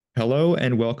Hello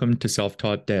and welcome to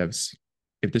Self-Taught Devs.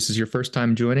 If this is your first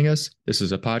time joining us, this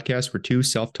is a podcast where two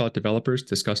self-taught developers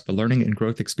discuss the learning and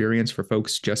growth experience for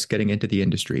folks just getting into the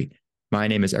industry. My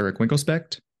name is Eric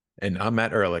Winkelspecht. And I'm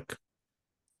Matt Ehrlich.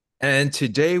 And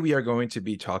today we are going to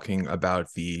be talking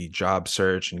about the job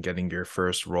search and getting your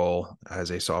first role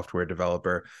as a software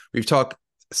developer. We've talked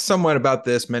somewhat about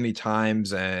this many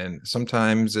times, and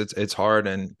sometimes it's hard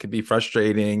and can be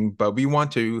frustrating, but we want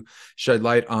to shed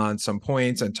light on some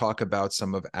points and talk about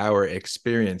some of our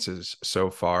experiences so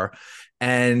far.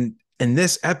 And in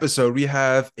this episode, we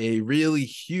have a really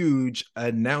huge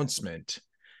announcement.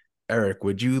 Eric,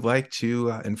 would you like to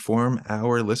inform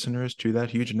our listeners to that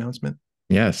huge announcement?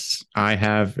 Yes, I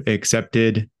have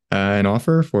accepted an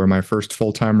offer for my first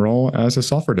full-time role as a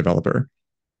software developer.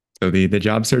 So the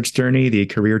job search journey, the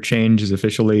career change is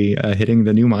officially hitting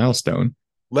the new milestone.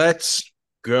 Let's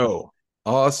go.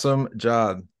 Awesome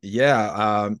job.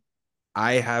 Yeah,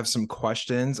 I have some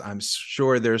questions. I'm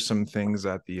sure there's some things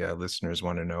that the listeners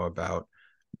want to know about.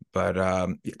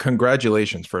 But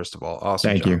congratulations, first of all.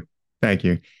 Awesome Thank job. you. Thank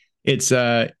you. It's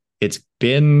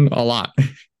been a lot.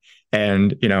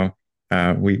 And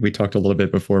we talked a little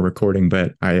bit before recording,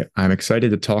 but I'm excited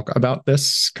to talk about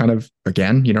this kind of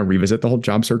again, revisit the whole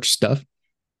job search stuff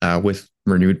with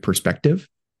renewed perspective.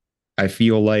 I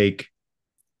feel like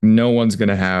no one's going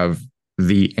to have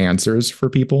the answers for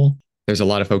people. There's a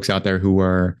lot of folks out there who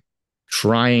are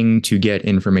trying to get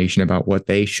information about what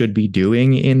they should be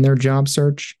doing in their job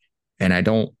search. And I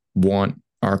don't want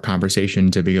our conversation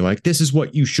to be like, this is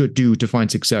what you should do to find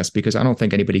success, because I don't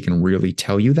think anybody can really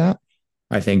tell you that.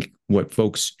 I think what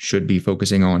folks should be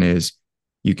focusing on is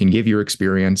you can give your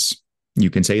experience. You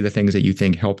can say the things that you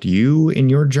think helped you in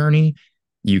your journey.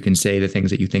 You can say the things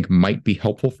that you think might be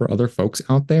helpful for other folks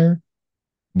out there.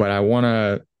 But I want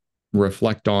to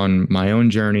reflect on my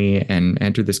own journey and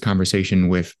enter this conversation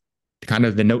with kind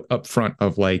of the note up front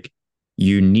of like,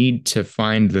 you need to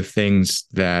find the things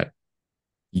that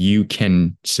you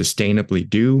can sustainably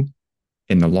do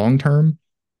in the long term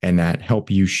and that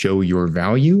help you show your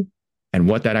value. And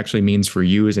what that actually means for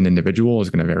you as an individual is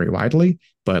going to vary widely.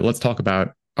 But let's talk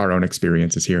about our own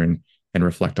experiences here and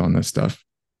reflect on this stuff.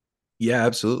 Yeah,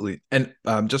 absolutely. And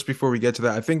just before we get to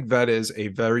that, I think that is a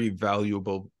very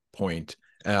valuable point.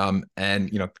 And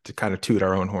to kind of toot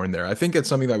our own horn there, I think it's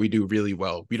something that we do really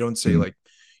well. We don't say like,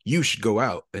 you should go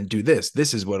out and do this.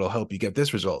 This is what'll help you get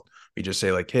this result. We just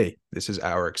say like, hey, this is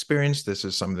our experience. These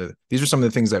are some of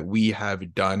the things that we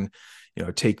have done.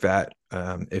 Take that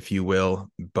if you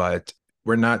will, but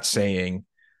we're not saying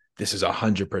this is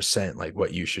 100% like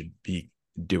what you should be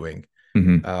doing.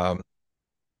 Mm-hmm.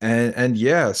 And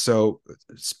yeah, so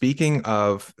speaking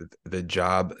of the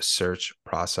job search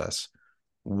process,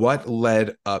 what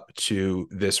led up to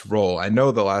this role? I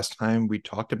know the last time we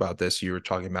talked about this, you were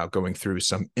talking about going through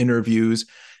some interviews.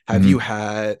 Have you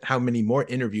had, how many more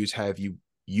interviews have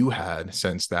you had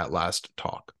since that last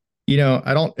talk?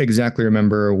 I don't exactly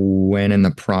remember when in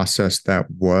the process that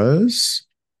was.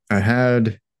 I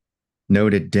had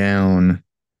noted down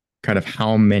kind of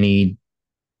how many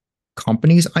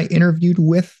companies I interviewed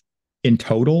with in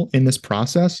total in this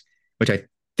process, which I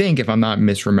think, if I'm not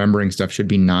misremembering stuff, should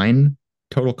be 9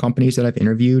 total companies that I've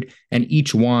interviewed. And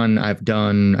each one I've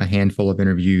done a handful of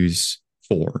interviews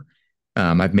for.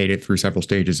 I've made it through several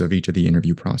stages of each of the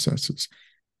interview processes.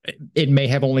 It may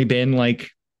have only been like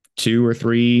 2 or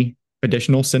 3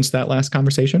 additional since that last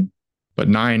conversation, but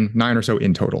nine or so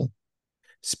in total.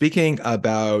 Speaking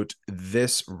about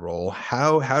this role,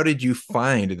 how did you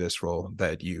find this role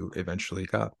that you eventually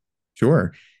got?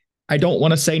 Sure. I don't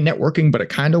want to say networking, but it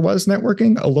kind of was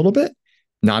networking a little bit,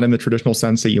 not in the traditional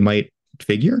sense that you might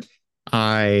figure.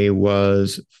 I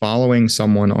was following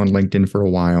someone on LinkedIn for a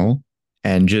while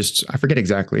and I forget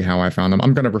exactly how I found them.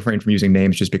 I'm going to refrain from using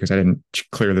names just because I didn't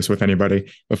clear this with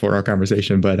anybody before our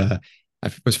conversation, but I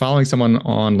was following someone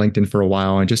on LinkedIn for a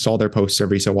while and just saw their posts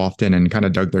every so often and kind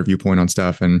of dug their viewpoint on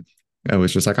stuff. And I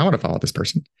was just like, I want to follow this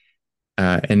person.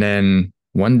 And then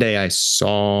one day I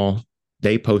saw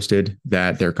they posted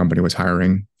that their company was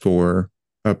hiring for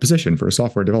a position, for a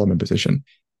software development position.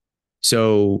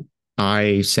 So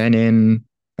I sent in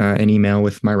an email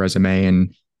with my resume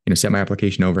and sent my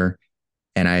application over.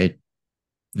 And I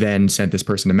then sent this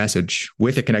person a message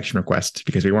with a connection request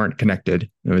because we weren't connected.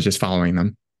 It was just following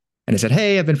them. And I said,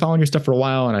 hey, I've been following your stuff for a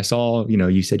while. And I saw,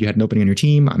 you said you had an opening on your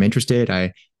team. I'm interested.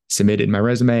 I submitted my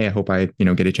resume. I hope I,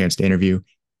 get a chance to interview.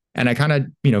 And I kind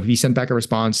of, he sent back a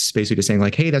response basically just saying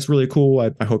like, hey, that's really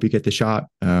cool. I hope you get the shot.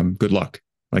 Good luck.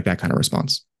 Like that kind of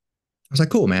response. I was like,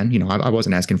 cool, man. I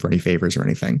wasn't asking for any favors or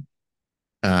anything.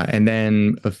 And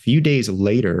then a few days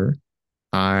later,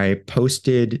 I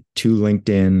posted to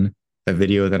LinkedIn a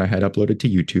video that I had uploaded to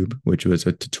YouTube, which was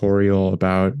a tutorial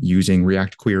about using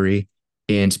React Query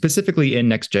and specifically in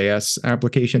Next.js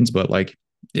applications, but like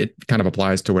it kind of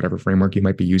applies to whatever framework you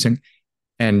might be using.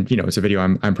 And, you know, it's a video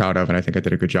I'm proud of. And I think I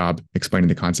did a good job explaining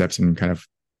the concepts and kind of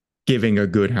giving a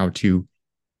good how to.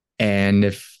 And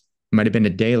if it might have been a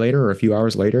day later or a few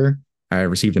hours later, I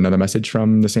received another message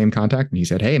from the same contact. And he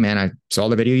said, "Hey, man, I saw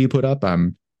the video you put up.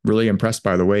 I'm really impressed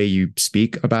by the way you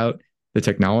speak about the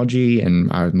technology.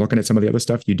 And I'm looking at some of the other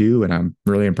stuff you do. And I'm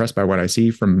really impressed by what I see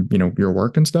from, you know, your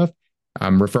work and stuff.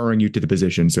 I'm referring you to the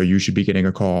position. So you should be getting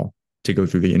a call to go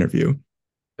through the interview."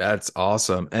 That's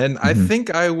awesome. And I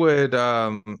think I would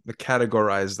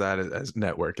categorize that as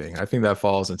networking. I think that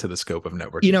falls into the scope of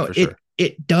networking, you know, for sure.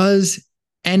 It does.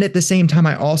 And at the same time,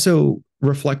 I also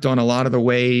reflect on a lot of the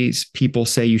ways people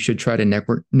say you should try to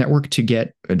network to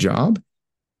get a job.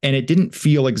 And it didn't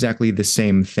feel exactly the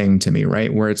same thing to me,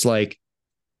 right? Where it's like,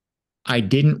 I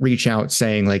didn't reach out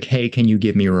saying like, "Hey, can you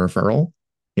give me a referral?"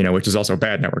 You know, which is also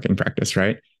bad networking practice,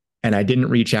 right? And I didn't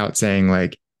reach out saying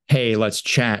like, "Hey, let's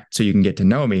chat so you can get to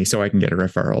know me so I can get a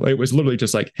referral." It was literally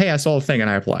just like, "Hey, I saw a thing and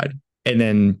I applied." And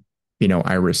then, you know,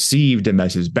 I received a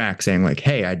message back saying like,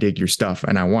 "Hey, I dig your stuff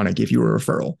and I want to give you a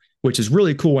referral," which is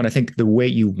really cool. And I think the way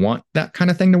you want that kind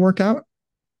of thing to work out,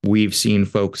 we've seen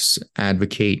folks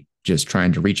advocate just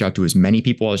trying to reach out to as many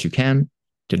people as you can,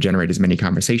 to generate as many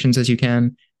conversations as you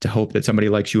can, to hope that somebody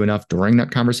likes you enough during that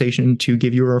conversation to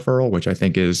give you a referral, which I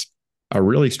think is a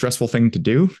really stressful thing to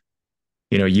do.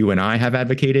 You know, you and I have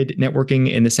advocated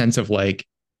networking in the sense of like,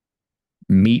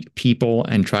 meet people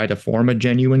and try to form a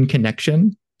genuine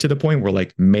connection to the point where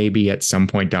like maybe at some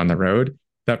point down the road,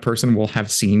 that person will have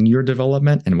seen your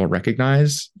development and will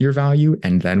recognize your value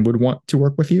and then would want to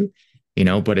work with you, you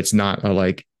know, but it's not a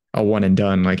like a one and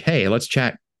done, like, "Hey, let's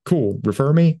chat. Cool.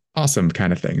 Refer me. Awesome,"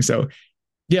 kind of thing. So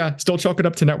yeah, still chalk it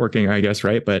up to networking, I guess.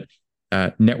 Right. But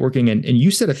networking, and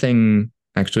you said a thing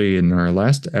actually in our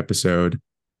last episode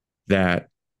that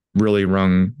really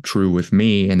rung true with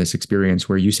me in this experience,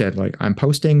 where you said like, "I'm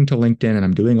posting to LinkedIn and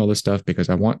I'm doing all this stuff because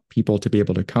I want people to be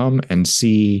able to come and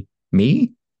see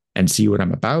me and see what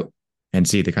I'm about and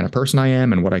see the kind of person I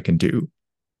am and what I can do."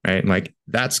 Right. And like,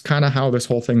 that's kind of how this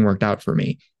whole thing worked out for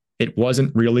me. It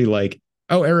wasn't really like,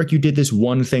 "Oh, Eric, you did this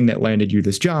one thing that landed you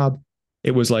this job."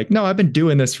 It was like, "No, I've been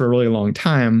doing this for a really long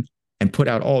time and put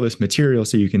out all this material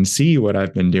so you can see what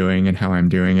I've been doing and how I'm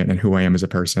doing it and who I am as a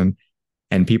person."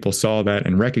 And people saw that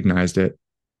and recognized it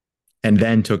and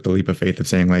then took the leap of faith of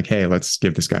saying like, "Hey, let's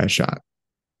give this guy a shot."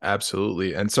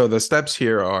 Absolutely. And so the steps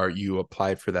here are, you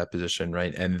applied for that position,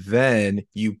 right? And then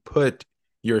you put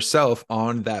yourself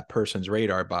on that person's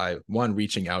radar by, one,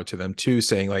 reaching out to them, two,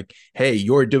 saying like, "Hey,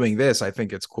 you're doing this. I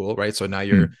think it's cool." Right. So now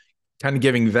you're kind of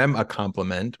giving them a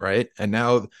compliment, right? And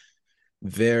now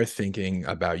they're thinking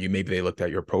about you. Maybe they looked at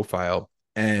your profile,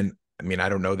 and I mean, I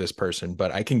don't know this person,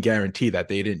 but I can guarantee that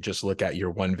they didn't just look at your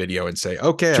one video and say,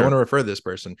 "Okay, I want to refer this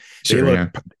person."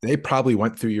 Sure, They probably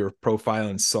went through your profile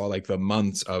and saw like the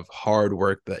months of hard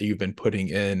work that you've been putting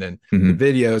in, and the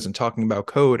videos and talking about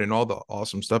code and all the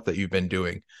awesome stuff that you've been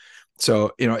doing.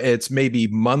 So, you know, it's maybe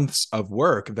months of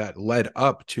work that led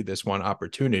up to this one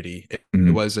opportunity. It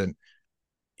wasn't,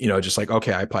 you know, just like,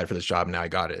 "Okay, I applied for this job, now I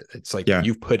got it." It's like, Yeah.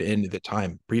 you've put in the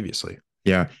time previously.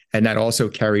 Yeah. And that also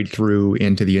carried through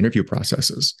into the interview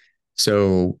processes.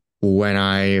 So when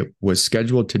I was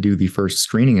scheduled to do the first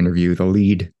screening interview, the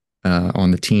lead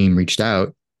on the team reached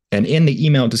out and in the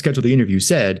email to schedule the interview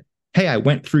said, "Hey, I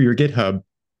went through your GitHub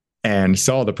and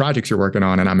saw the projects you're working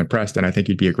on, and I'm impressed and I think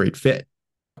you'd be a great fit."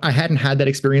 I hadn't had that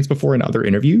experience before in other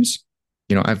interviews.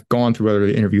 You know, I've gone through other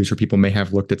interviews where people may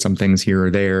have looked at some things here or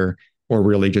there, or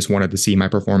really just wanted to see my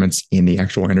performance in the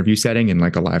actual interview setting in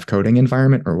like a live coding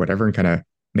environment or whatever, and kind of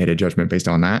made a judgment based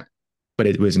on that. But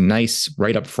it was nice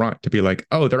right up front to be like,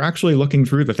 "Oh, they're actually looking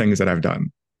through the things that I've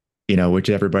done," you know, which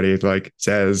everybody like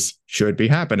says should be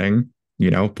happening,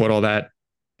 you know, put all that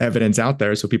evidence out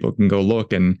there so people can go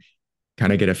look and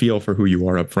kind of get a feel for who you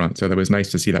are up front. So that was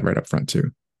nice to see that right up front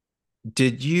too.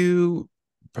 Did you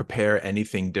prepare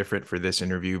anything different for this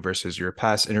interview versus your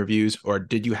past interviews, or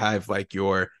did you have like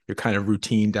your kind of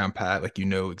routine down pat, like you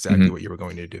know exactly what you were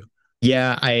going to do?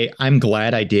 Yeah, I'm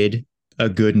glad I did a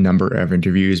good number of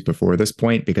interviews before this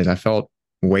point because I felt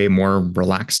way more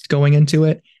relaxed going into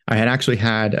it. I had actually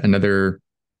had another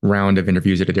round of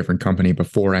interviews at a different company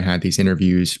before I had these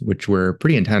interviews, which were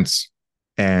pretty intense.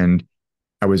 And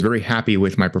I was very happy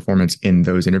with my performance in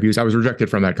those interviews. I was rejected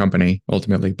from that company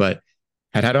ultimately, but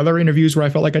had other interviews where I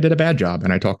felt like I did a bad job.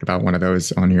 And I talked about one of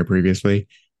those on here previously.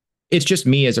 It's just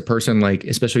me as a person, like,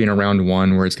 especially in a round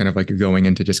one where it's kind of like you're going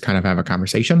in to just kind of have a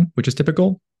conversation, which is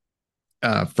typical.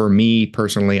 For me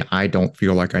personally, I don't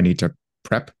feel like I need to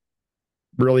prep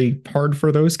really hard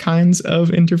for those kinds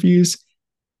of interviews.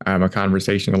 I'm a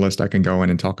conversationalist. I can go in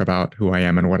and talk about who I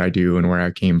am and what I do and where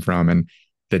I came from and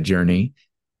the journey.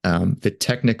 The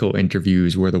technical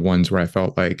interviews were the ones where I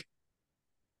felt like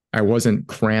I wasn't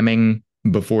cramming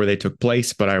before they took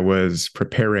place, but I was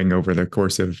preparing over the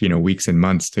course of, weeks and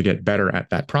months to get better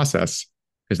at that process.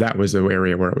 Because that was the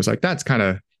area where it was like, that's kind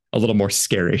of a little more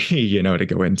scary, to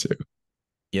go into.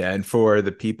 Yeah, and for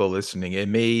the people listening, it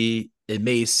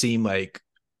may seem like,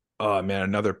 oh man,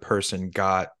 another person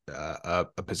got a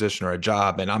position or a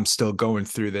job, and I'm still going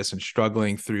through this and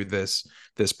struggling through this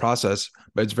process.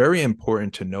 But it's very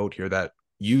important to note here that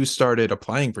you started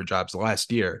applying for jobs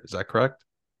last year. Is that correct?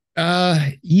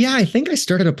 Yeah, I think I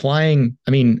started applying,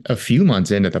 a few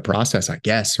months into the process, I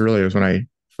guess. Really, it was when I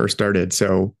first started.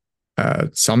 So,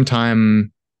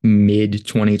 sometime mid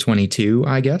 2022,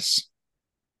 I guess.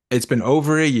 It's been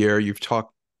over a year. You've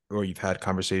talked or you've had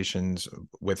conversations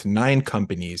with 9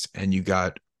 companies and you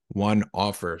got one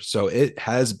offer. So it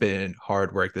has been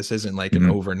hard work. This isn't like an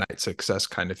Mhm. overnight success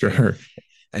kind of thing. Sure.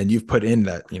 And you've put in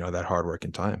that hard work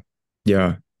and time.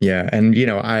 Yeah. Yeah. And,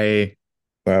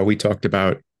 we talked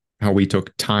about how we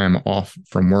took time off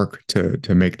from work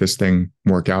to make this thing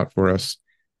work out for us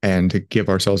and to give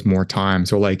ourselves more time.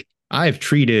 So, like, I've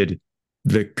treated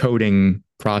the coding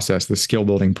process, the skill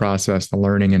building process, the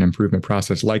learning and improvement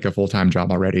process like a full time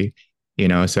job already,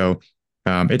 So,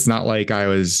 it's not like I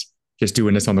was just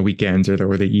doing this on the weekends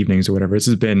or the evenings or whatever. This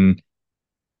has been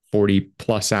 40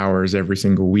 plus hours every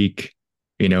single week,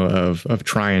 of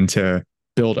trying to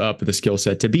build up the skill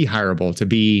set to be hireable, to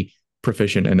be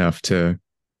proficient enough to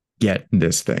get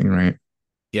this thing, right?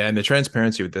 Yeah, and the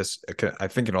transparency with this, I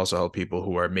think it also help people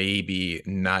who are maybe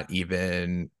not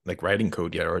even like writing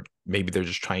code yet, or maybe they're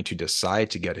just trying to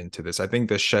decide to get into this. I think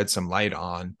this sheds some light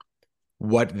on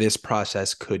what this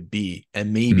process could be, and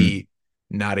Mm-hmm. maybe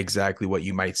not exactly what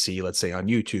you might see, let's say on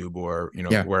YouTube or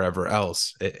Yeah. wherever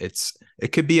else.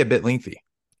 It could be a bit lengthy.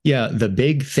 Yeah. The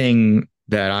big thing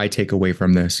that I take away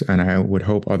from this, and I would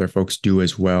hope other folks do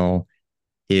as well,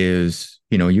 is,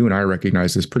 you and I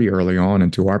recognize this pretty early on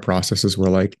into our processes. We're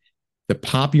like, the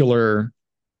popular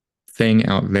thing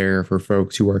out there for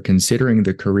folks who are considering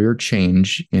the career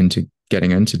change into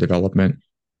getting into development.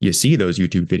 You see those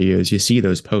YouTube videos, you see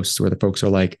those posts where the folks are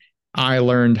like, I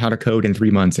learned how to code in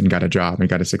 3 months and got a job and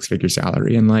got a 6-figure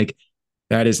salary. And like,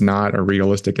 that is not a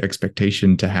realistic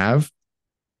expectation to have.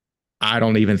 I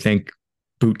don't even think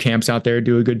boot camps out there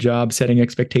do a good job setting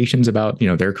expectations about,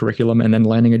 their curriculum and then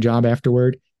landing a job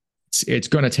afterward. It's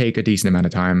going to take a decent amount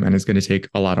of time and it's going to take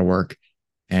a lot of work,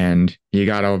 and you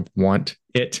got to want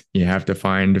it. You have to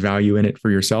find value in it for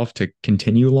yourself to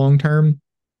continue long term.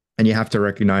 And you have to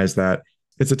recognize that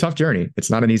it's a tough journey. It's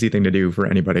not an easy thing to do for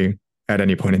anybody at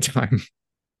any point in time.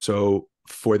 So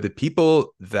for the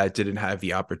people that didn't have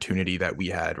the opportunity that we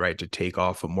had, right, to take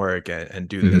off from work and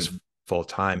do this Mm-hmm. full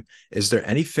time, is there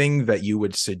anything that you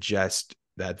would suggest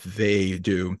that they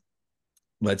do?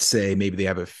 Let's say maybe they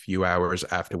have a few hours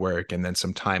after work and then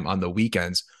some time on the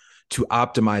weekends to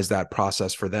optimize that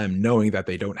process for them, knowing that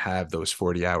they don't have those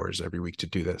 40 hours every week to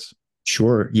do this.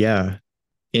 Sure. Yeah.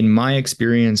 In my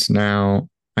experience now,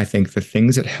 I think the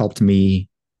things that helped me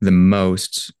the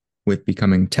most with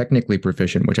becoming technically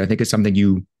proficient, which I think is something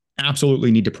you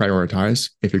absolutely need to prioritize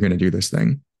if you're going to do this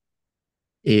thing,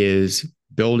 is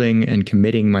building and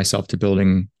committing myself to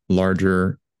building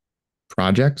larger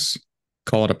projects.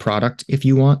 Call it a product if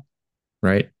you want,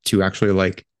 right? To actually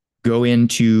like go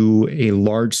into a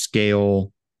large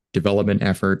scale development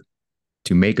effort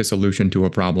to make a solution to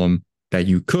a problem that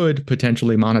you could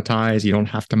potentially monetize. You don't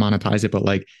have to monetize it, but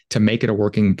like to make it a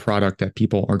working product that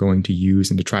people are going to use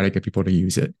and to try to get people to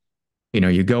use it.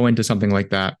 You go into something like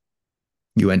that,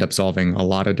 you end up solving a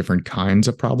lot of different kinds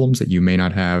of problems that you may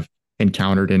not have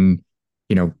encountered in,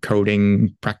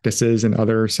 coding practices and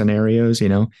other scenarios.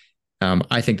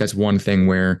 I think that's one thing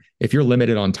where if you're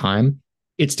limited on time,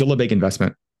 it's still a big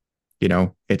investment.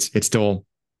 It's still,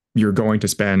 you're going to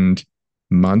spend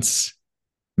months,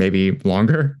 maybe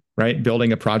longer, right,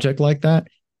 building a project like that.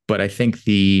 But I think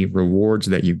the rewards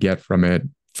that you get from it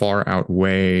far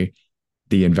outweigh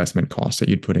the investment costs that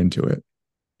you'd put into it.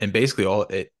 And basically all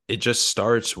it just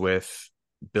starts with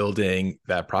building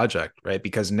that project, right?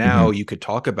 Because now Mm-hmm. you could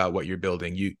talk about what you're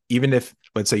building. You, even if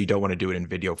let's say you don't want to do it in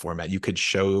video format, you could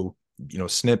show,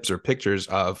 snips or pictures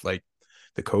of like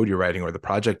the code you're writing or the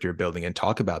project you're building and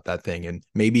talk about that thing. And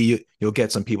maybe you'll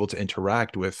get some people to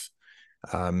interact with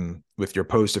your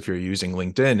post if you're using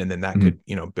LinkedIn, and then that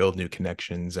Mm-hmm. could, build new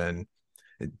connections and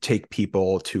take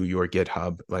people to your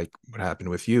GitHub, like what happened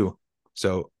with you.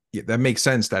 So Yeah, that makes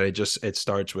sense that it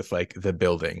starts with like the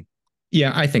building.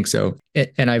 Yeah, I think so.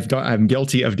 And I'm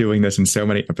guilty of doing this in so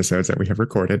many episodes that we have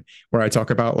recorded where I talk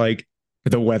about like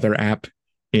the weather app,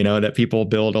 that people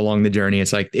build along the journey.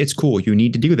 It's like, it's cool. You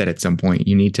need to do that at some point.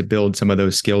 You need to build some of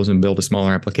those skills and build a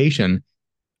smaller application.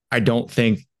 I don't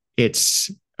think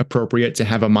it's appropriate to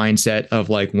have a mindset of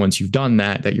like, once you've done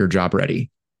that, that you're job ready.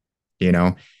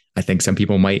 I think some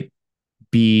people might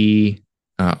be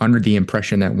under the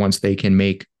impression that once they can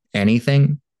make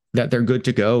anything, that they're good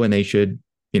to go and they should,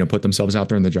 put themselves out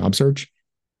there in the job search.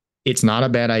 It's not a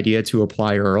bad idea to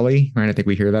apply early, right? I think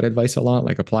we hear that advice a lot,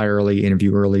 like apply early,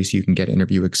 interview early so you can get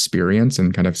interview experience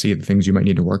and kind of see the things you might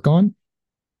need to work on.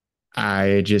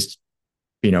 I just,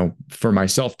 for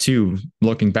myself too,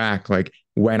 looking back, like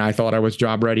when I thought I was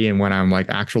job ready and when I'm like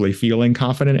actually feeling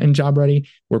confident and job ready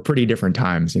were pretty different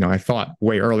times. I thought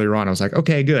way earlier on, I was like,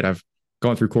 okay, good. I've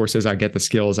gone through courses. I get the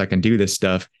skills. I can do this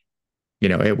stuff.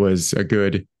 It was a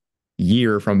good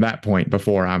year from that point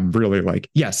before I'm really like,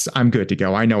 yes, I'm good to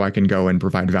go. I know I can go and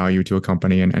provide value to a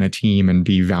company and a team and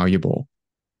be valuable.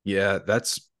 Yeah,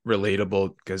 that's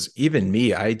relatable because even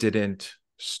me, I didn't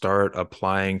start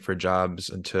applying for jobs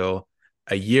until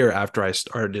a year after I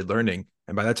started learning.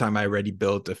 And by that time, I already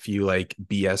built a few like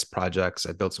BS projects.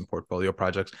 I built some portfolio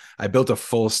projects. I built a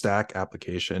full stack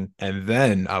application. And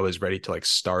then I was ready to like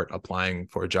start applying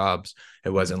for jobs. It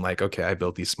wasn't like, okay, I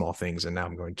built these small things and now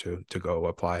I'm going to go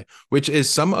apply, which is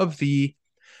some of the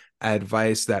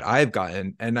advice that I've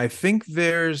gotten. And I think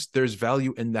there's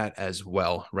value in that as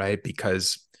well, right?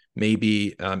 Because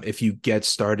maybe if you get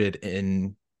started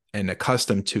in and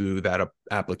accustomed to that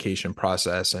application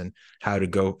process and how to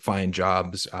go find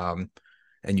jobs,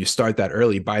 and you start that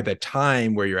early, by the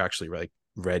time where you're actually like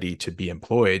ready to be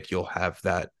employed, you'll have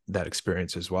that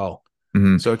experience as well.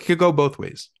 Mm-hmm. So it could go both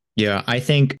ways. Yeah, I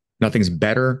think nothing's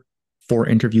better for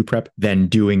interview prep than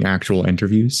doing actual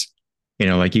interviews.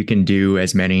 Like you can do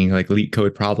as many like leak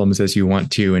code problems as you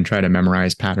want to and try to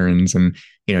memorize patterns and,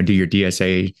 do your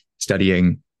DSA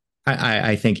studying.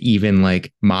 I think even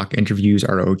like mock interviews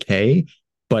are okay,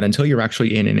 but until you're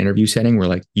actually in an interview setting where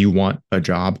like you want a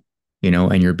job,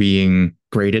 and you're being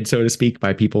graded, so to speak,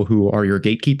 by people who are your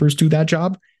gatekeepers to that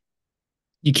job,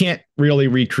 you can't really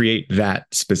recreate that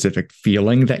specific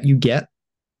feeling that you get,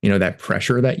 that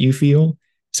pressure that you feel.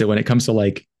 So when it comes to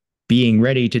like being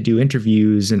ready to do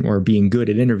interviews or being good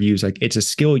at interviews, like it's a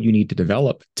skill you need to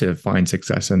develop to find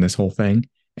success in this whole thing.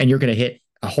 And you're going to hit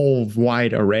a whole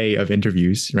wide array of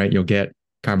interviews, right? You'll get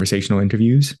conversational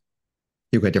interviews.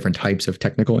 You'll get different types of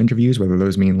technical interviews, whether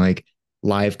those mean like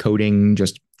live coding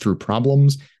just through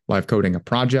problems, live coding a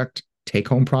project, take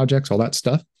home projects, all that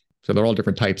stuff. So they're all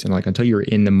different types. And like, until you're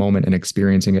in the moment and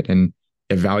experiencing it and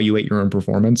evaluate your own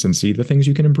performance and see the things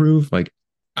you can improve, like,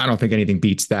 I don't think anything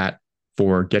beats that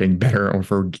for getting better or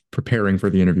for preparing for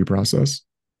the interview process.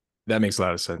 That makes a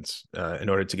lot of sense. In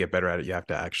order to get better at it, you have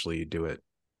to actually do it.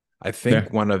 I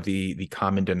think one of the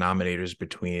common denominators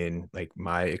between like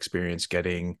my experience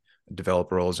getting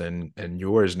developer roles and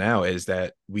yours now is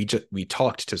that we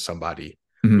talked to somebody.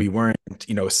 Mm-hmm. We weren't,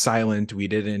 silent. We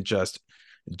didn't just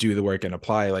do the work and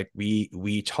apply. Like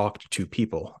we talked to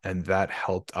people, and that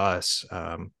helped us,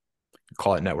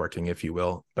 call it networking, if you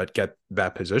will, but get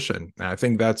that position. And I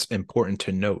think that's important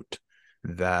to note,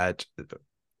 that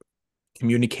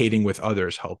communicating with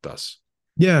others helped us.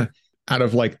 Yeah. Out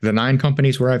of like the 9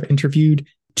 companies where I've interviewed,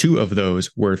 2 of those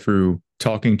were through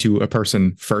talking to a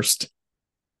person first,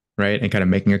 right? And kind of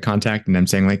making a contact and them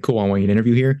saying like, cool, I want you to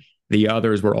interview here. The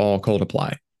others were all cold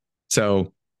apply.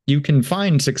 So you can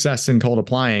find success in cold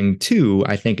applying too.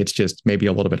 I think it's just maybe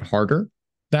a little bit harder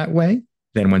that way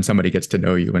than when somebody gets to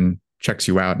know you and checks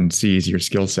you out and sees your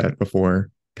skill set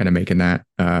before kind of making that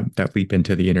leap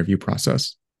into the interview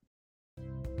process.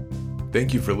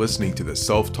 Thank you for listening to the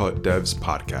Self-Taught Devs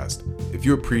podcast. If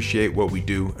you appreciate what we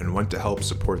do and want to help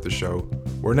support the show,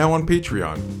 we're now on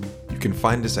Patreon. You can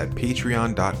find us at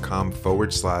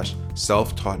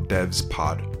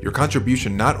patreon.com/self-taught-devs-pod. Your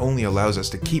contribution not only allows us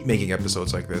to keep making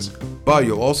episodes like this, but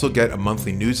you'll also get a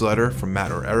monthly newsletter from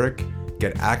Matt or Eric,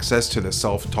 get access to the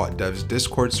Self-Taught Devs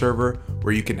Discord server,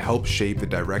 where you can help shape the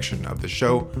direction of the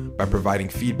show by providing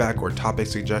feedback or topic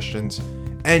suggestions,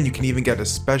 and you can even get a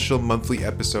special monthly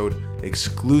episode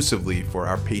exclusively for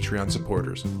our Patreon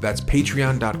supporters. That's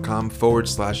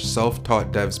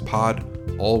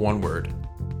patreon.com/self-taught-devs-pod, all one word.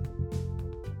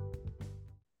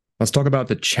 Let's talk about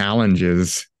the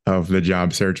challenges of the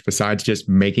job search. Besides just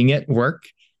making it work,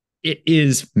 it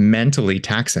is mentally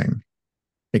taxing,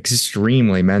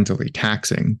 extremely mentally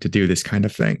taxing to do this kind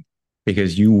of thing,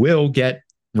 because you will get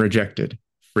rejected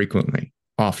frequently,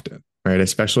 often, right?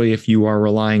 Especially if you are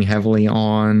relying heavily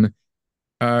on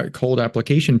cold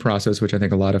application process, which I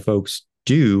think a lot of folks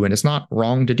do. And it's not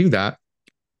wrong to do that,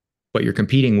 but you're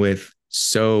competing with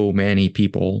so many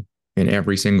people in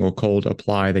every single cold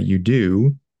apply that you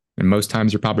do. And most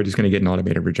times you're probably just going to get an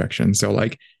automated rejection. So,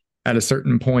 like, at a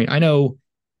certain point, I know,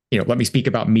 let me speak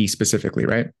about me specifically,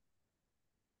 right?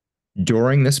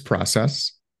 During this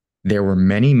process, there were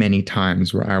many, many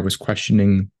times where I was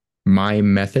questioning my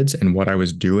methods and what I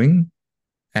was doing,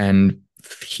 and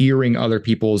hearing other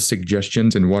people's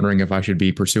suggestions and wondering if I should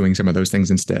be pursuing some of those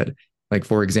things instead. Like,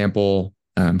 for example,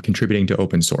 contributing to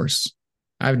open source.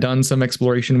 I've done some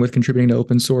exploration with contributing to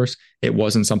open source. It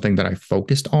wasn't something that I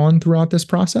focused on throughout this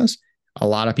process. A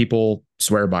lot of people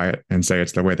swear by it and say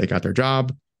it's the way they got their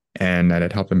job and that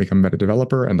it helped them become a better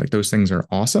developer. And like, those things are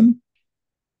awesome.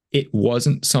 It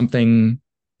wasn't something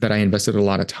that I invested a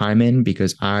lot of time in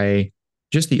because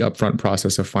just the upfront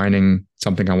process of finding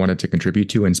something I wanted to contribute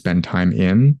to and spend time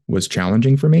in was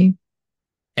challenging for me.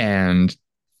 And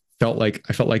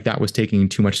I felt like that was taking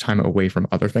too much time away from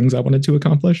other things I wanted to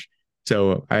accomplish.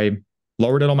 So I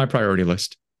lowered it on my priority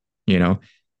list.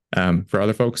 For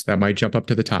other folks that might jump up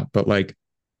to the top, but like,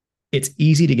 it's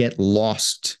easy to get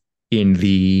lost in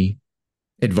the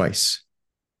advice,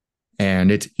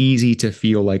 and it's easy to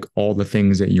feel like all the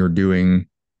things that you're doing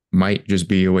might just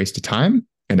be a waste of time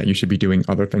and that you should be doing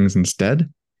other things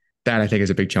instead. That, I think, is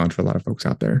a big challenge for a lot of folks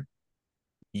out there.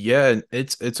 Yeah,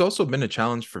 it's also been a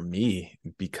challenge for me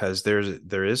because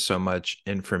there is so much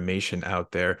information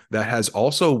out there that has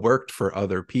also worked for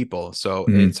other people. So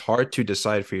it's hard to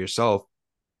decide for yourself,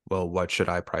 well, what should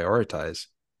I prioritize?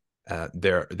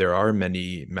 There are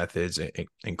many methods,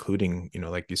 including,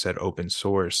 like you said, open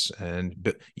source,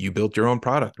 and you built your own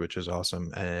product, which is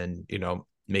awesome. And,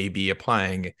 maybe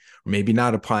applying, maybe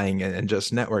not applying, and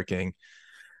just networking.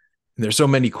 There's so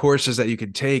many courses that you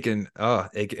could take, and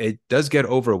it does get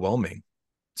overwhelming.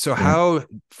 So how,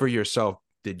 for yourself,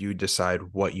 did you decide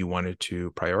what you wanted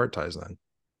to prioritize then?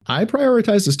 I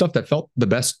prioritized the stuff that felt the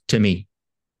best to me.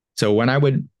 So when I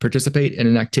would participate in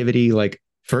an activity, like,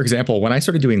 for example, when I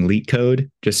started doing LeetCode,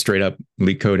 just straight up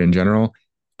LeetCode in general,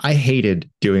 I hated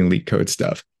doing LeetCode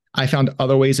stuff. I found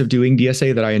other ways of doing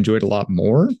DSA that I enjoyed a lot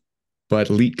more. But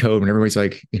LeetCode, when everybody's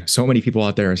like, so many people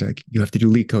out there is like, you have to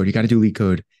do LeetCode, you got to do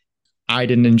LeetCode. I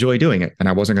didn't enjoy doing it, and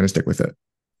I wasn't going to stick with it.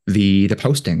 The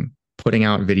posting, putting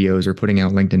out videos or putting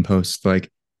out LinkedIn posts,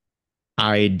 like,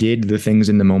 I did the things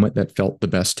in the moment that felt the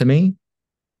best to me.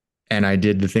 And I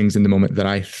did the things in the moment that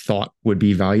I thought would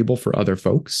be valuable for other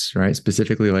folks, right?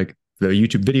 Specifically, like the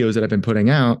YouTube videos that I've been putting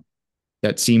out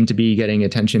that seem to be getting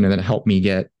attention and that helped me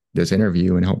get this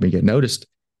interview and helped me get noticed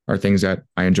are things that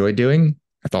I enjoyed doing,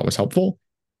 I thought was helpful,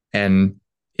 and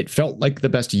it felt like the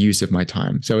best use of my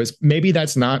time. So maybe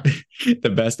that's not the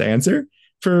best answer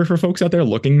for folks out there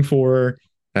looking for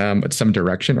some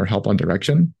direction or help on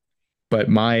direction. But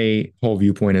my whole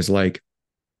viewpoint is like,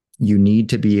 you need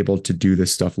to be able to do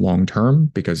this stuff long term,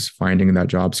 because finding that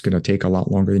job's going to take a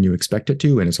lot longer than you expect it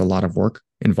to, and it's a lot of work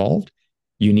involved.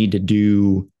 You need to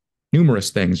do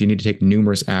numerous things. You need to take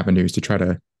numerous avenues to try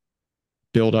to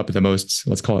build up the most,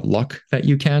 let's call it, luck that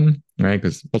you can, right?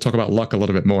 Because we'll talk about luck a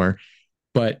little bit more.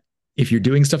 But if you're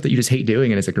doing stuff that you just hate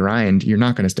doing and it's a grind, you're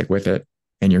not going to stick with it,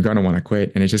 and you're going to want to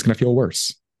quit, and it's just going to feel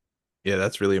worse. Yeah,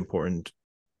 that's really important.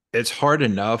 It's hard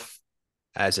enough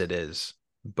as it is,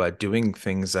 but doing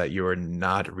things that you're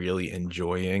not really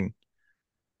enjoying,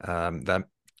 that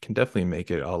can definitely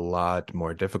make it a lot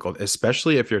more difficult,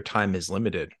 especially if your time is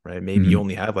limited, right? Maybe you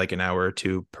only have like an hour or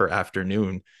two per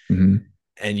afternoon,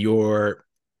 and you're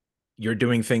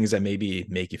doing things that maybe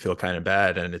make you feel kind of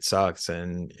bad, and it sucks,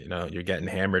 and you're getting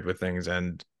hammered with things,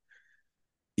 and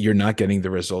you're not getting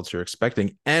the results you're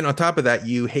expecting. And on top of that,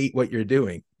 you hate what you're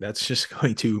doing. That's just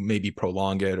going to maybe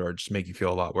prolong it or just make you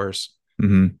feel a lot worse.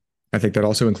 I think that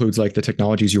also includes like the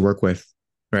technologies you work with,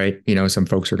 right? Some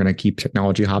folks are going to keep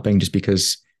technology hopping just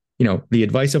because, the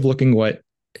advice of looking what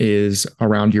is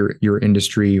around your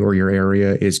industry or your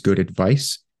area is good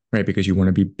advice, right? Because you want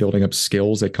to be building up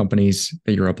skills that companies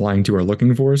that you're applying to are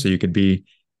looking for, so you could be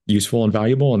useful and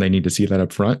valuable, and they need to see that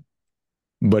up front.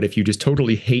 But if you just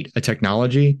totally hate a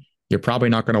technology, you're probably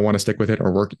not going to want to stick with it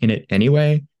or work in it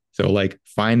anyway. So like,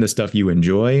 find the stuff you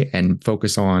enjoy and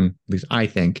focus on, at least I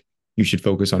think you should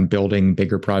focus on building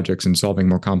bigger projects and solving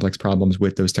more complex problems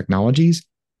with those technologies.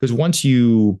 Because once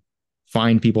you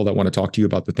find people that want to talk to you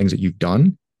about the things that you've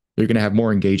done, you're going to have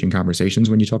more engaging conversations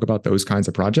when you talk about those kinds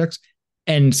of projects.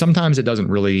 And sometimes it doesn't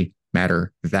really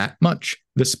matter that much,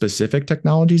 the specific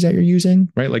technologies that you're using,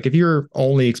 right? Like, if your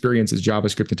only experience is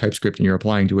JavaScript and TypeScript and you're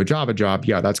applying to a Java job,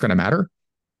 yeah, that's going to matter.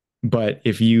 But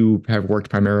if you have worked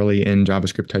primarily in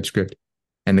JavaScript, TypeScript,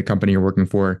 and the company you're working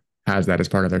for has that as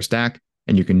part of their stack,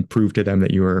 and you can prove to them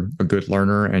that you're a good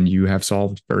learner and you have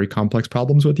solved very complex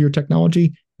problems with your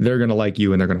technology, they're going to like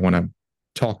you and they're going to want to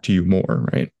talk to you more,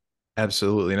 right?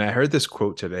 Absolutely. And I heard this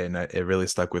quote today and it really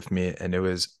stuck with me. And it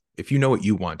was, if you know what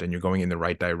you want and you're going in the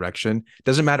right direction, it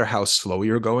doesn't matter how slow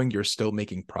you're going, you're still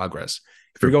making progress.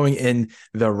 If you're going in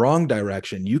the wrong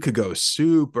direction, you could go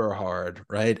super hard,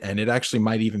 right? And it actually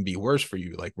might even be worse for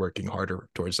you, like working harder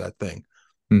towards that thing.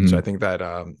 So I think that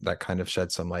that kind of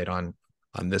sheds some light on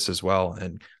this as well,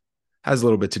 and has a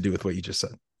little bit to do with what you just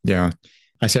said. Yeah.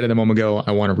 I said it a moment ago,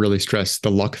 I want to really stress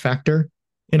the luck factor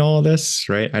in all of this,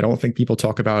 right? I don't think people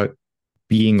talk about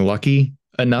being lucky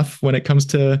enough when it comes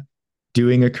to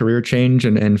doing a career change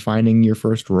and finding your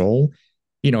first role.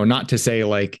 Not to say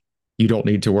like you don't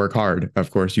need to work hard. Of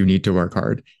course, you need to work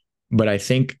hard. But I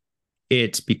think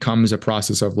it becomes a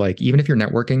process of like, even if you're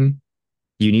networking,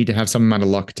 you need to have some amount of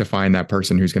luck to find that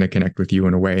person who's going to connect with you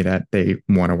in a way that they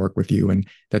want to work with you and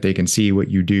that they can see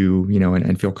what you do,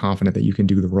 and feel confident that you can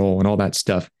do the role and all that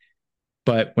stuff.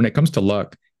 But when it comes to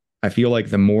luck, I feel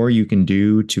like the more you can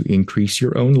do to increase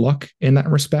your own luck in that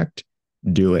respect,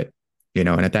 do it,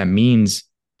 and if that means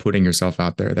putting yourself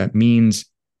out there, that means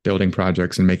building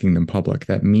projects and making them public.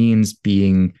 That means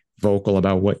being vocal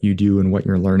about what you do and what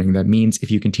you're learning. That means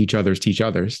if you can teach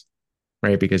others,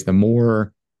 right? Because the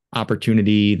more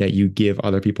opportunity that you give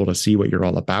other people to see what you're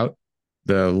all about,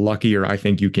 the luckier I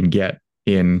think you can get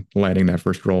in landing that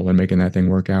first role and making that thing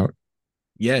work out.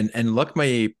 Yeah, and luck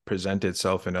may present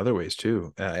itself in other ways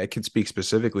too. I can speak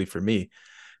specifically for me.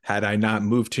 Had I not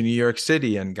moved to New York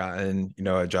City and gotten,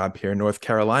 a job here in North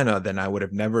Carolina, then I would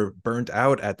have never burnt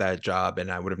out at that job and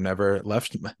I would have never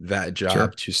left that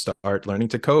job to start learning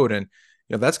to code. And,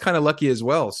 that's kind of lucky as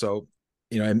well. So,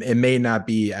 it may not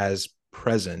be as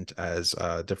present as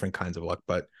different kinds of luck,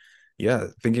 but yeah,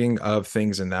 thinking of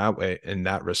things in that way, in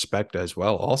that respect as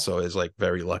well, also is like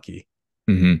very lucky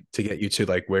to get you to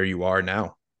like where you are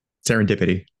now.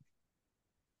 Serendipity.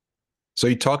 So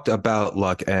you talked about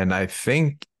luck, and I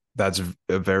think that's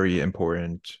a very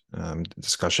important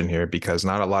discussion here because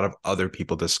not a lot of other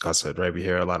people discuss it, right? We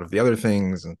hear a lot of the other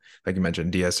things, and like you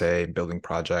mentioned, DSA, building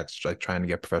projects, like trying to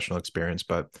get professional experience,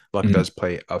 but luck does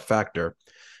play a factor.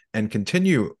 And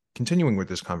continuing with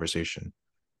this conversation,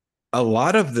 a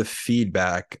lot of the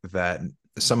feedback that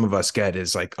some of us get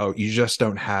is like, oh, you just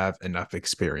don't have enough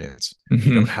experience.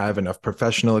 You don't have enough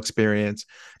professional experience.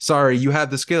 Sorry, you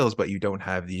have the skills, but you don't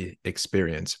have the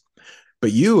experience.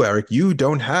 But you, Eric, you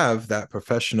don't have that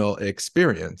professional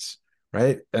experience,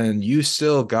 right? And you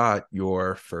still got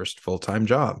your first full-time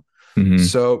job.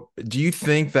 So do you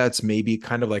think that's maybe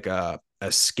kind of like a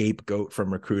scapegoat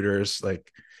from recruiters?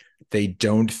 Like they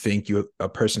don't think a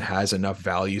person has enough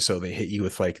value, so they hit you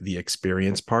with like the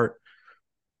experience part?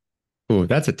 Oh,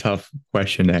 that's a tough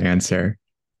question to answer.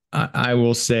 I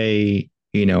will say,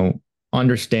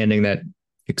 understanding that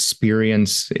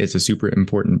experience is a super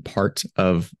important part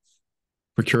of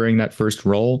procuring that first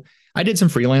role. I did some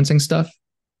freelancing stuff,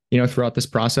 throughout this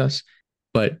process,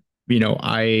 but,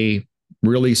 I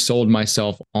really sold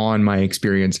myself on my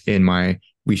experience in my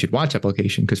We Should Watch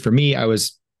application. Because for me, I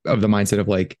was of the mindset of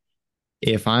like,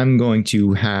 if I'm going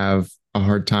to have a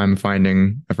hard time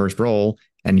finding a first role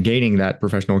and gaining that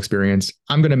professional experience,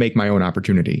 I'm going to make my own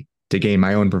opportunity to gain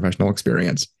my own professional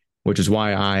experience, which is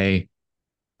why I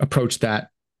approached that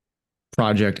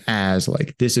project as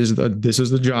like, this is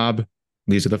the job.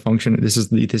 These are the function. This is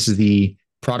the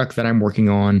product that I'm working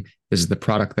on. This is the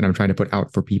product that I'm trying to put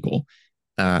out for people.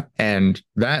 And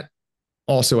that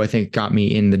also, I think, got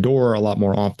me in the door a lot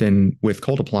more often with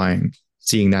cold applying,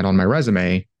 seeing that on my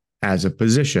resume as a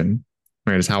position,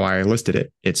 right? Is how I listed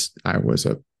it. I was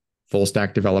a full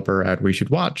stack developer at We Should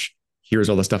Watch. Here's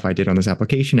all the stuff I did on this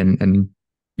application and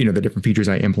the different features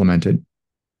I implemented,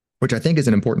 which I think is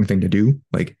an important thing to do.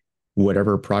 Like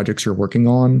whatever projects you're working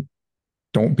on,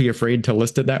 don't be afraid to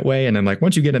list it that way. And then like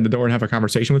once you get in the door and have a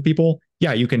conversation with people,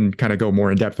 yeah, you can kind of go more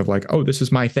in depth of like, oh, this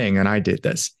is my thing and I did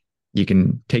this. You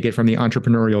can take it from the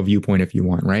entrepreneurial viewpoint if you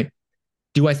want, right?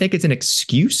 Do I think it's an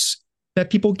excuse that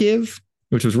people give,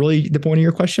 which was really the point of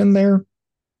your question there?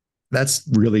 That's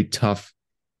really tough.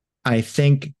 I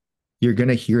think you're going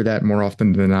to hear that more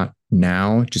often than not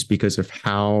now, just because of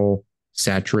how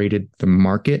saturated the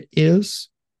market is,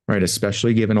 right?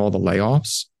 Especially given all the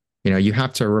layoffs. You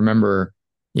have to remember,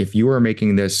 if you are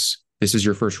making this is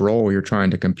your first role you're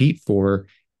trying to compete for,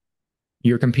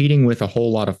 you're competing with a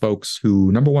whole lot of folks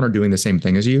who, number one, are doing the same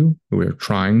thing as you, who are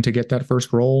trying to get that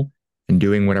first role and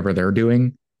doing whatever they're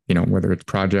doing, whether it's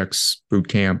projects, boot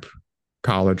camp,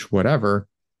 college, whatever.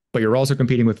 But you're also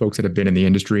competing with folks that have been in the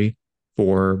industry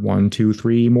for 1, 2,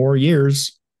 3 more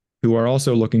years who are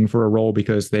also looking for a role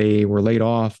because they were laid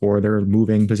off or they're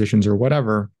moving positions or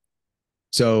whatever.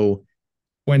 So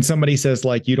when somebody says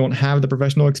like you don't have the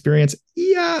professional experience,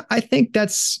 yeah, I think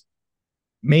that's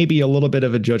maybe a little bit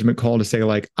of a judgment call to say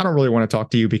like I don't really want to talk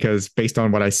to you because based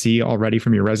on what I see already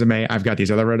from your resume, I've got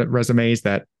these other resumes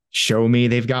that show me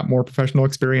they've got more professional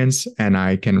experience, and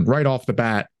I can right off the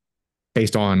bat,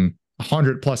 based on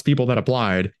 100 plus people that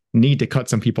applied, need to cut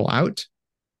some people out,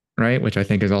 right? Which I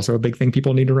think is also a big thing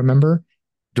people need to remember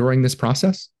during this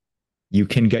process. You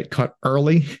can get cut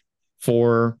early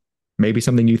for maybe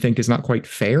something you think is not quite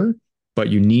fair, but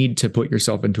you need to put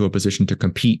yourself into a position to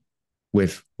compete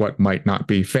with what might not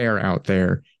be fair out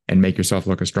there and make yourself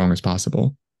look as strong as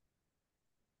possible.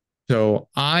 So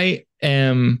I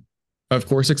am, of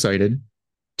course, excited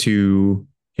to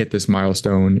hit this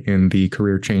milestone in the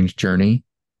career change journey,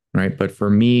 right? But for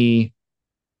me,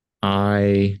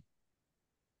 I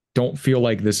don't feel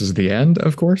like this is the end,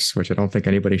 of course, which I don't think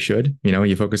anybody should. You know,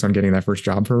 you focus on getting that first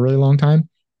job for a really long time,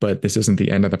 but this isn't the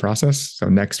end of the process. So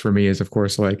next for me is, of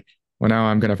course, like, well, now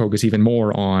I'm going to focus even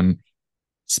more on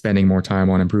spending more time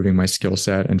on improving my skill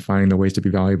set and finding the ways to be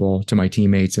valuable to my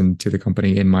teammates and to the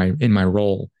company in my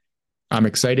role. I'm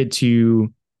excited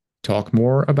to talk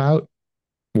more about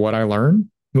what I learned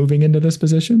moving into this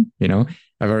position. You know,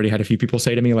 I've already had a few people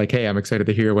say to me like, "Hey, I'm excited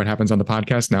to hear what happens on the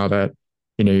podcast now that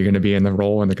you know you're going to be in the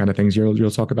role and the kind of things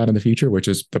you'll talk about in the future," which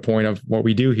is the point of what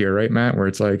we do here, right, Matt? Where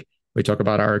it's like we talk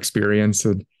about our experience,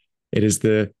 and it is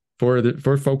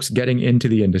for folks getting into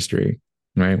the industry,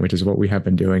 right? Which is what we have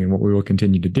been doing and what we will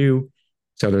continue to do.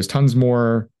 So there's tons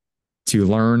more to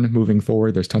learn moving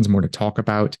forward. There's tons more to talk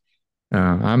about.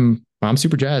 I'm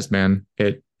super jazzed, man.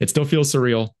 It still feels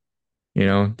surreal. You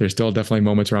know, there's still definitely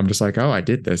moments where I'm just like, oh, I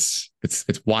did this. It's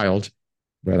wild,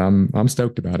 but I'm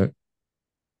stoked about it.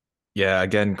 Yeah,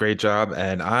 again, great job.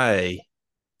 And I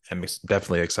am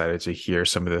definitely excited to hear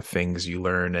some of the things you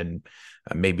learn and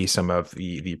maybe some of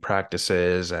the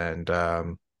practices and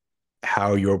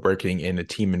how you're working in a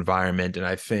team environment. And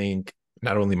I think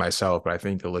not only myself, but I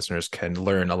think the listeners can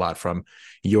learn a lot from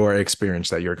your experience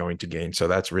that you're going to gain. So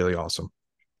that's really awesome.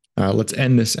 Let's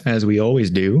end this as we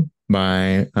always do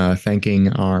by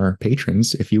thanking our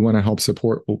patrons. If you want to help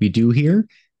support what we do here,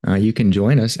 you can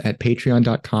join us at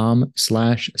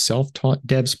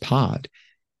patreon.com/self-taught-devs-pod.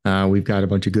 We've got a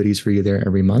bunch of goodies for you there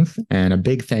every month. And a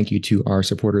big thank you to our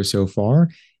supporters so far,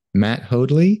 Matt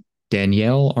Hoadley,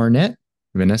 Danielle Arnett,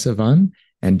 Vanessa Vun,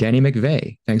 and Danny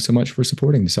McVeigh. Thanks so much for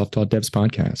supporting the Self-Taught Devs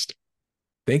podcast.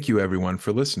 Thank you, everyone,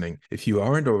 for listening. If you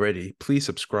aren't already, please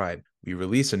subscribe. We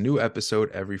release a new episode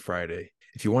every Friday.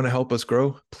 If you want to help us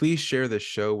grow, please share this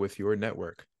show with your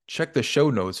network. Check the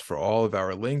show notes for all of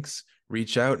our links.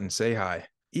 Reach out and say hi.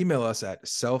 Email us at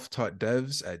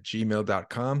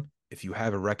selftaught.devs@gmail.com if you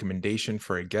have a recommendation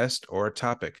for a guest or a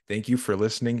topic. Thank you for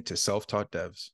listening to Self-Taught Devs.